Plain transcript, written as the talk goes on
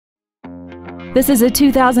This is a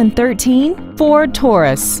 2013 Ford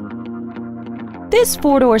Taurus. This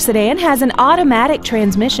four-door sedan has an automatic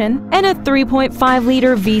transmission and a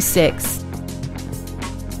 3.5-liter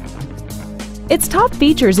V6. Its top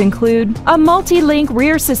features include a multi-link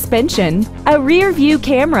rear suspension, a rear-view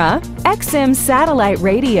camera, XM satellite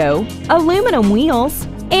radio, aluminum wheels,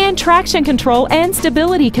 and traction control and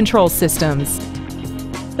stability control systems.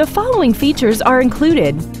 The following features are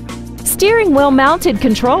included: steering wheel mounted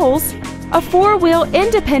controls, a four-wheel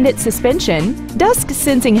independent suspension,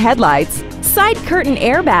 dusk-sensing headlights, side curtain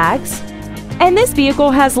airbags, and this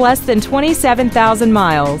vehicle has less than 27,000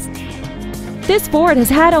 miles. This Ford has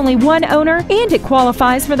had only one owner and it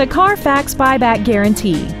qualifies for the Carfax buyback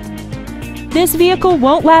guarantee. This vehicle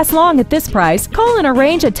won't last long at this price. Call and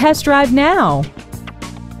arrange a test drive now.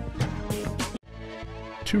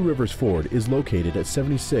 Two Rivers Ford is located at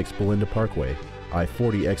 76 Belinda Parkway,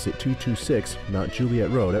 I-40 exit 226, Mount Juliet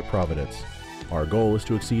Road at Providence. Our goal is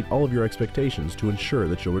to exceed all of your expectations to ensure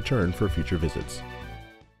that you'll return for future visits.